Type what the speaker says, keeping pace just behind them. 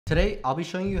Today, I'll be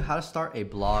showing you how to start a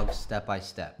blog step by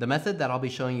step. The method that I'll be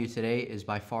showing you today is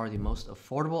by far the most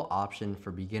affordable option for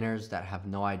beginners that have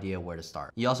no idea where to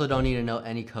start. You also don't need to know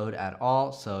any code at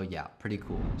all, so yeah, pretty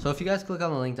cool. So if you guys click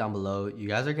on the link down below, you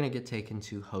guys are gonna get taken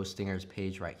to Hostinger's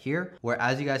page right here, where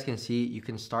as you guys can see, you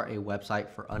can start a website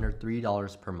for under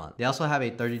 $3 per month. They also have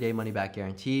a 30-day money-back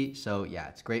guarantee, so yeah,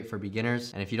 it's great for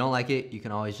beginners. And if you don't like it, you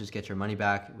can always just get your money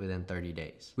back within 30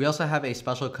 days. We also have a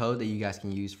special code that you guys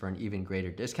can use for an even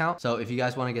greater discount. So if you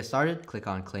guys want to get started, click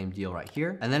on claim deal right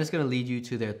here, and then it's going to lead you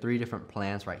to their 3 different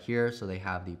plans right here. So they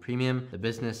have the premium, the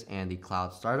business, and the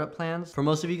cloud startup plans. For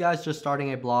most of you guys just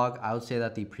starting a blog, I would say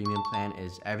that the premium plan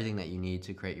is everything that you need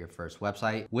to create your first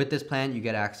website. With this plan, you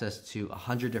get access to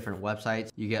 100 different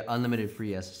websites. You get unlimited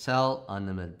free SSL,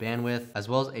 unlimited bandwidth, as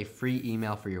well as a free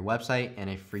email for your website and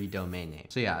a free domain name.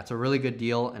 So yeah, it's a really good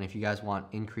deal. And if you guys want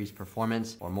increased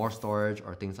performance or more storage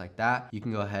or things like that, you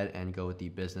can go ahead and go with the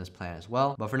business plan as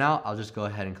well. But for now, I'll just go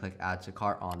ahead and click add to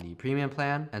cart on the premium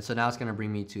plan. And so now it's going to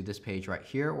bring me to this page right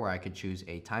here where I could choose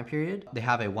a time period. They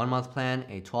have a 1-month plan,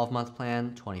 a 12-month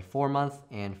plan, 24-month,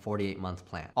 and 48-month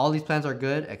plan. All these plans are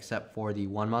good except for the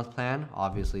 1-month plan.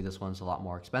 Obviously, this one's a lot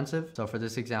more expensive. So for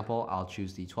this example, I'll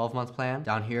choose the 12-month plan.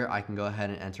 Down here, I can go ahead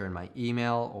and enter in my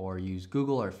email or use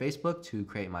Google or Facebook to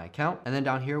create my account. And then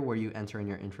down here where you enter in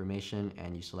your information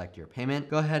and you select your payment,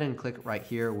 go ahead and click right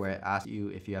here where it asks you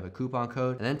if you have a coupon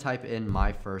code, and then type in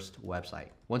my first website.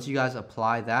 Once you guys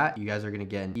apply that, you guys are gonna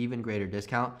get an even greater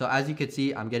discount. So as you can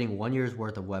see, I'm getting 1 year's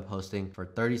worth of web hosting for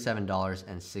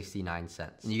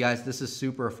 $37.69. And you guys, this is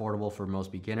super affordable for most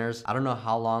beginners. I don't know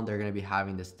how long they're gonna be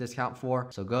having this discount for.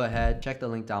 So go ahead, check the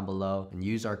link down below and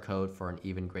use our code for an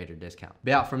even greater discount.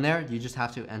 But yeah, from there, you just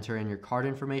have to enter in your card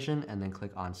information and then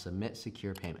click on submit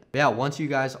secure payment. But yeah, once you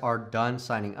guys are done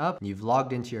signing up and you've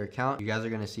logged into your account, you guys are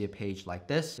gonna see a page like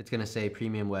this. It's gonna say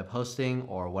premium web hosting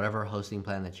or whatever hosting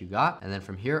plan that you got. And then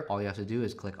from here, all you have to do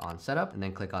is click on setup and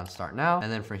then click on start now.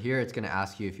 And then from here, it's going to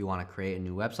ask you if you want to create a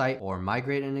new website or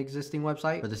migrate an existing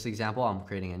website. For this example, I'm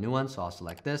creating a new one, so I'll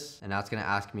select this. And now it's going to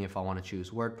ask me if I want to choose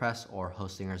WordPress or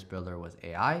Hostinger's Builder with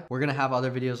AI. We're going to have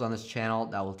other videos on this channel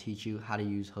that will teach you how to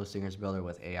use Hostinger's Builder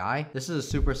with AI. This is a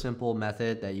super simple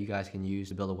method that you guys can use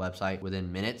to build a website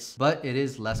within minutes, but it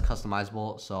is less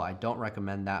customizable. So I don't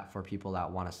recommend that for people that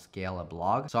want to scale a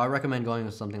blog. So I recommend going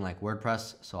with something like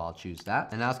WordPress. So I'll choose that.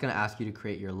 And now it's going to ask you to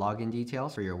create your login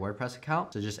details for your WordPress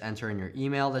account. So just enter in your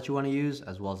email that you want to use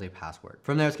as well as a password.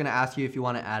 From there, it's going to ask you if you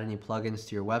want to add any plugins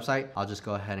to your website. I'll just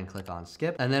go ahead and click on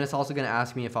skip. And then it's also going to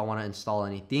ask me if I want to install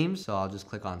any themes. So I'll just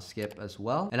click on skip as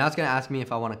well. And now it's going to ask me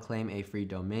if I want to claim a free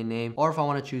domain name or if I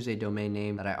want to choose a domain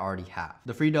name that I already have.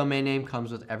 The free domain name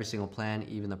comes with every single plan,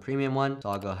 even the premium one. So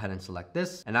I'll go ahead and select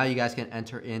this. And now you guys can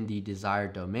enter in the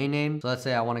desired domain name. So let's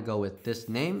say I want to go with this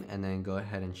name and then go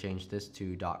ahead and change this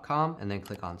to .com and then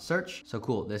click on search. So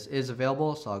cool. This is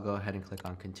available. So I'll go ahead and click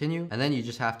on continue. And then you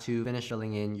just have to finish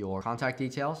filling in your contact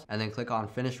details and then click on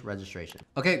finish registration.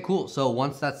 Okay, cool. So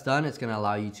once that's done, it's going to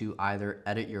allow you to either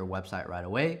edit your website right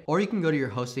away, or you can go to your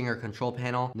hosting or control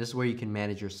panel. This is where you can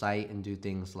manage your site and do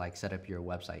things like set up your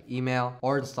website email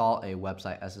or install a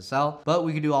website SSL, but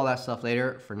we can do all that stuff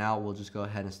later. For now, we'll just go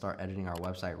ahead and start editing our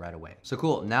website right away. So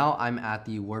cool. Now I'm at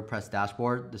the WordPress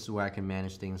dashboard. This is where I can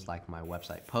manage things like my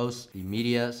website posts, the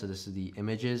media. So this is the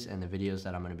images and the videos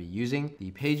that I'm going to be using,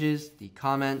 the pages, the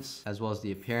comments, as well as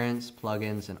the appearance,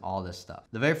 plugins, and all this stuff.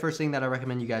 The very first thing that I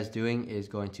recommend you guys doing is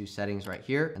going to settings right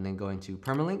here and then going to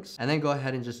permalinks and then go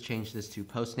ahead and just change this to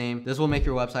post name. This will make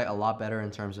your website a lot better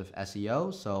in terms of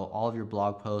SEO. So all of your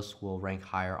blog posts will rank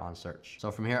higher on search.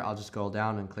 So from here, I'll just scroll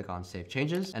down and click on save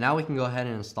changes. And now we can go ahead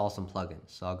and install some plugins.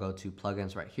 So I'll go to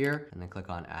plugins right here and then click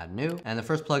on add new. And the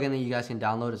first plugin that you guys can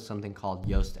download is something called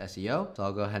Yoast SEO. So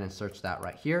I'll go ahead and search that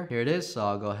right here. Here it is. So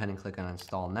I'll go ahead and click on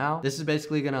install now. This is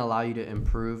basically going to allow you to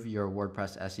improve your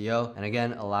WordPress SEO and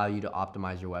again allow you to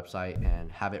optimize your website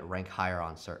and have it rank higher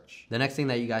on search. The next thing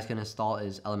that you guys can install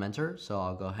is Elementor, so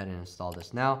I'll go ahead and install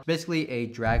this now. It's basically a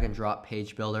drag and drop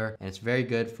page builder and it's very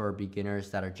good for beginners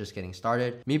that are just getting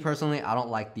started. Me personally, I don't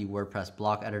like the WordPress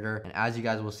block editor, and as you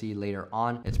guys will see later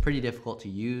on, it's pretty difficult to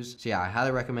use. So yeah, I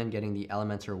highly recommend getting the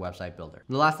Elementor website builder.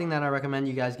 And the last thing that I recommend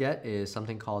you guys get is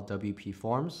something called WP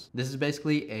Forms. This is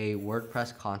basically a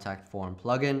WordPress contact contact form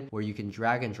plugin where you can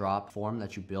drag and drop form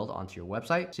that you build onto your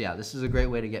website. So yeah, this is a great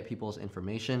way to get people's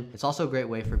information. It's also a great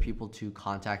way for people to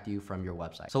contact you from your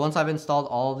website. So once I've installed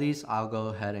all of these, I'll go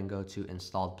ahead and go to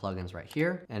installed plugins right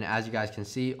here. And as you guys can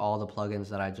see, all the plugins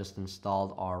that I just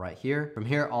installed are right here. From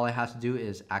here, all I have to do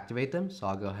is activate them. So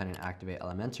I'll go ahead and activate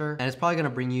Elementor. And it's probably going to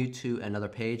bring you to another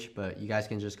page, but you guys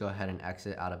can just go ahead and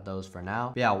exit out of those for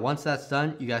now. But yeah, once that's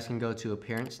done, you guys can go to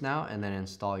appearance now and then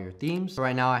install your themes. So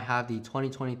right now I have the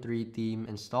 2023 theme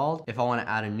installed. If I want to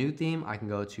add a new theme, I can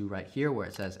go to right here where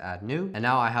it says add new. And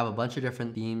now I have a bunch of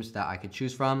different themes that I could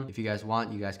choose from. If you guys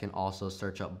want, you guys can also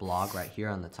search up blog right here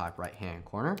on the top right hand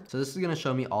corner. So this is going to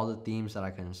show me all the themes that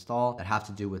I can install that have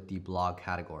to do with the blog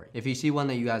category. If you see one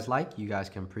that you guys like, you guys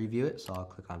can preview it. So I'll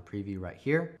click on preview right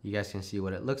here. You guys can see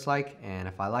what it looks like. And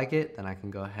if I like it, then I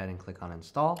can go ahead and click on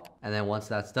install. And then once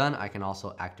that's done, I can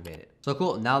also activate it. So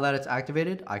cool. Now that it's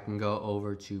activated, I can go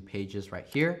over to pages right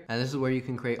here. And this is where you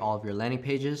can create all of your landing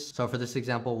pages. So for this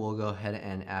example, we'll go ahead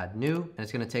and add new, and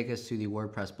it's going to take us to the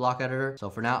WordPress block editor. So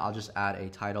for now, I'll just add a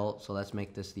title. So let's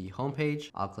make this the home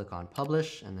page. I'll click on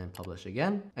publish and then publish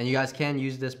again. And you guys can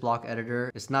use this block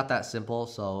editor. It's not that simple.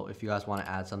 So if you guys want to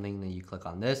add something, then you click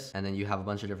on this and then you have a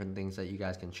bunch of different things that you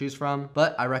guys can choose from.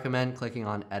 But I recommend clicking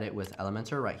on edit with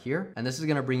Elementor right here. And this is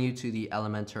going to bring you to the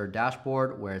Elementor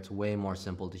dashboard where it's way more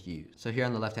simple to use. So here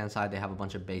on the left hand side, they have a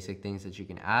bunch of basic things that you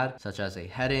can add, such as a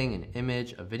heading, an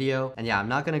image, a video. And yeah, I'm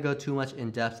not going to go too much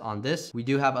in depth on this. We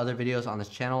do have other videos on this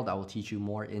channel that will teach you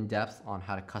more in depth on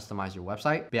how to customize your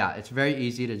website. But yeah, it's very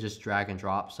easy to just drag and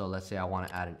drop. So let's say I want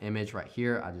to add an image right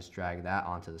here. I just drag that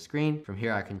onto the screen. From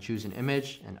here, I can choose an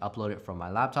image and upload it from my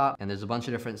laptop. And there's a bunch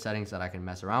of different settings that I can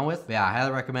mess around with. But yeah, I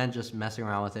highly recommend just messing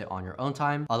around with it on your own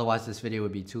time. Otherwise, this video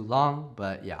would be too long.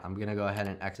 But yeah, I'm going to go ahead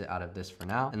and exit out of this for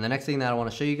now. And the next thing that I want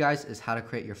to show you guys is how to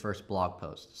create your first blog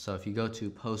post. So if you go to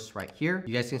posts right here,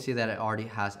 you guys can see that it already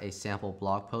has a sample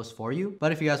blog post for you.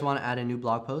 But if you guys want to add a new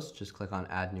blog post, just click on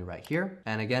add new right here.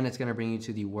 And again, it's going to bring you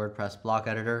to the WordPress block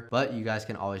editor, but you guys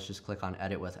can always just click on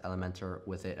edit with Elementor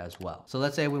with it as well. So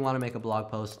let's say we want to make a blog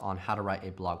post on how to write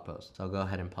a blog post. So I'll go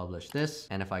ahead and publish this.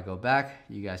 And if I go back,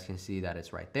 you guys can see that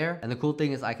it's right there. And the cool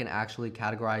thing is I can actually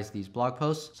categorize these blog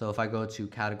posts. So if I go to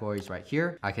categories right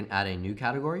here, I can add a new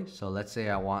category. So let's say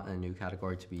I want a new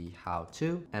category to be how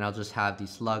to, and I'll just have the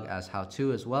slug as how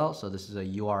to as well. So this is a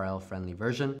URL friendly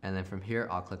version. And then from here,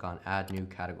 I'll click on add new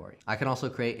category. I can also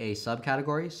create a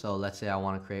subcategory. So let's say I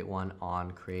want to create one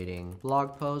on creating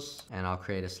blog posts, and I'll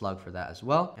create a slug for that as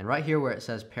well. And right here where it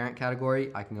says parent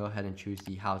category, I can go ahead and choose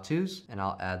the how to's, and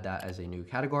I'll add that as a new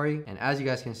category. And as you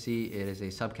guys can see, it is a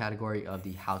subcategory of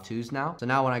the how to's now. So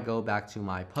now when I go back to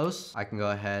my posts, I can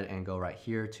go ahead and go right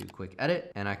here to quick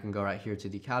edit, and I can go right here to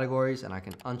the categories, and I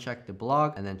can uncheck the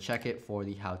blog and then check it for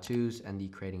the how to's and the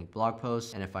creating blog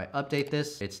posts. And if I update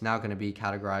this, it's now going to be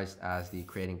categorized as the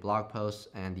creating blog posts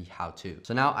and the how to.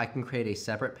 So now I can create a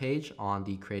separate page on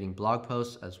the creating blog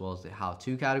posts as well as the how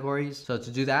to categories. So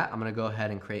to do that, I'm going to go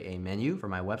ahead and create a menu for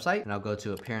my website, and I'll go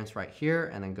to appearance right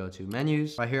here and then go to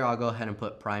menus. Right here, I'll go ahead and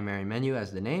put primary menu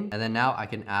as the name. And then now I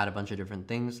can add a bunch of different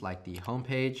things like the home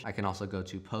page. I can also go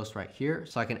to post right here.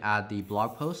 So I can add the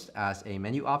blog post as a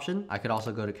menu option. I could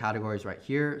also go to categories right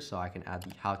here. So I can add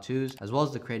the how to's as well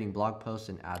as the creating blog posts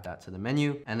and add that to the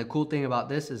menu. And the cool thing about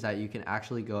this is that you can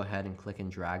actually go ahead and click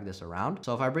and drag this around.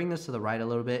 So if I bring this to the right a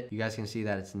little bit, you guys can see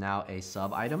that it's now a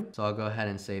sub item. So I'll go ahead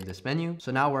and save this menu.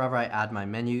 So now wherever I add my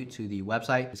menu to the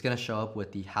website, it's going to show up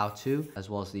with the how to as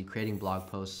well as the creating blog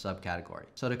post subcategory.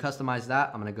 So to customize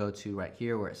that, I'm going to go to right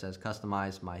here where it says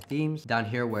customize my themes. Down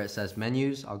here where it says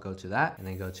menus, I'll go to that and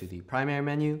then go to the primary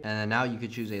menu. And then now you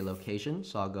could choose a location.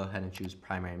 So I'll go ahead and choose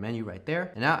primary menu right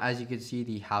there. And now as you can see,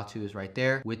 the how to is right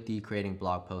there with the creating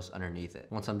blog post underneath it.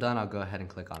 Once I'm done, I'll go ahead and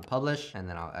click on publish, and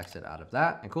then I'll exit out of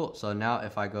that. And cool. So now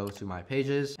if I go to my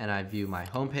pages and I view my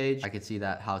home page, I can see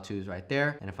that how to is right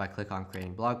there. And if I click on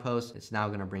creating blog posts, it's now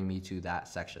going to bring me to that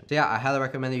section. So yeah, I highly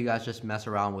recommend that you guys just mess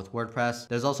around with WordPress.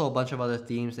 There's also a bunch of other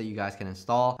themes that you guys can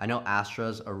install. I know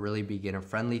Astra's a really beginner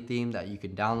friendly theme that you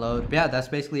can download. But yeah, that's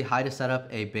basically how to set up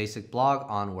a basic blog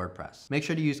on WordPress. Make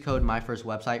sure to use code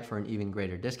MyFirstWebsite for an even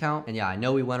greater discount. And yeah, I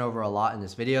know we went over a lot in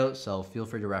this video, so feel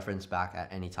free to reference back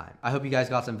at any time. I hope you guys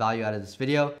got some value out of this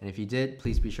video. And if you did,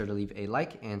 please be sure to leave a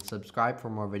like and subscribe for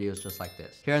more videos just like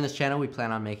this. Here on this channel, we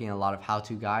plan on making a lot of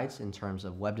how-to guides in terms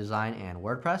of web design and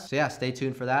WordPress. So yeah, stay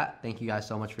tuned for that. Thank you guys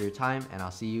so much for your time, and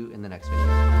I'll see you in the next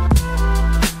video.